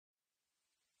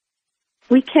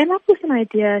We came up with an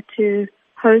idea to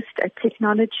host a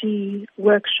technology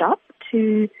workshop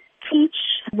to teach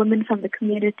women from the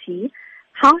community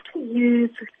how to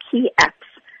use key apps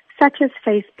such as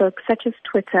Facebook, such as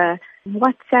Twitter,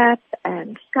 WhatsApp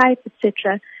and Skype,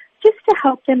 etc., just to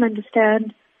help them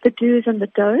understand the do's and the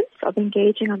don'ts of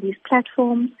engaging on these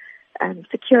platforms,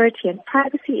 security and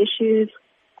privacy issues,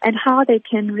 and how they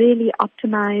can really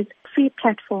optimize free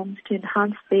platforms to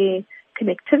enhance their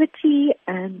connectivity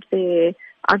and their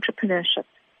entrepreneurship.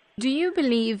 Do you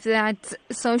believe that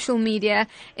social media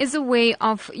is a way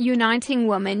of uniting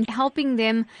women, helping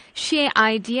them share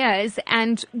ideas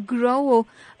and grow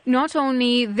not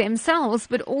only themselves,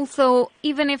 but also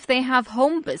even if they have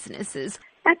home businesses?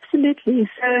 Absolutely.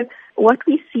 So what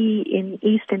we see in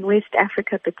East and West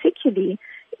Africa particularly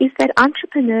is that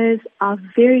entrepreneurs are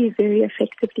very, very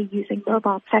effectively using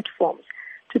mobile platforms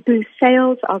to boost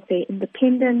sales of their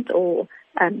independent or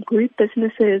group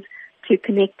businesses, to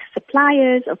connect to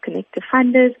suppliers or connect to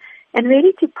funders, and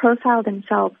really to profile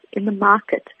themselves in the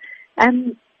market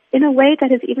in a way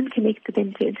that has even connected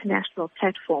them to international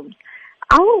platforms.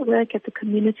 Our work at the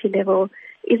community level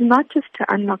is not just to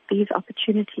unlock these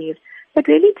opportunities, but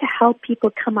really to help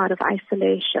people come out of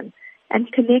isolation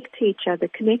and connect to each other,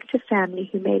 connect to family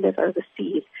who may live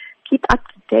overseas, keep up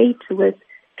to date with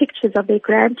pictures of their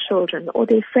grandchildren or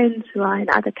their friends who are in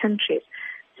other countries.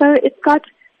 So it's got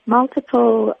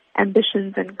multiple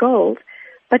ambitions and goals,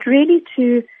 but really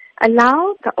to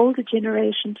allow the older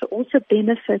generation to also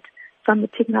benefit from the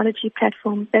technology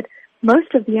platforms that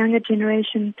most of the younger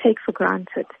generation take for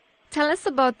granted. Tell us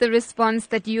about the response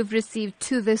that you've received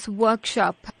to this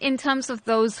workshop in terms of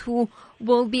those who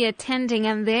will be attending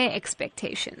and their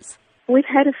expectations. We've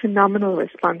had a phenomenal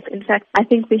response. In fact, I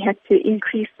think we had to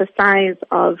increase the size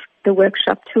of the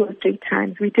workshop 2 or 3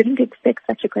 times. We didn't expect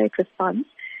such a great response.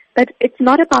 But it's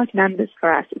not about numbers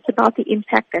for us. It's about the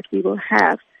impact that we will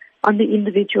have on the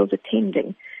individuals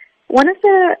attending. One of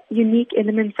the unique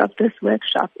elements of this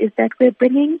workshop is that we're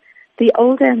bringing the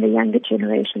older and the younger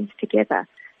generations together.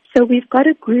 So we've got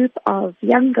a group of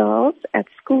young girls at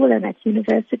school and at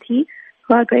university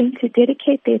who are going to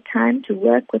dedicate their time to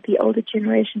work with the older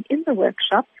generation in the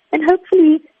workshop and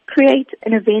hopefully create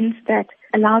an event that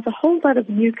allows a whole lot of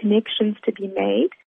new connections to be made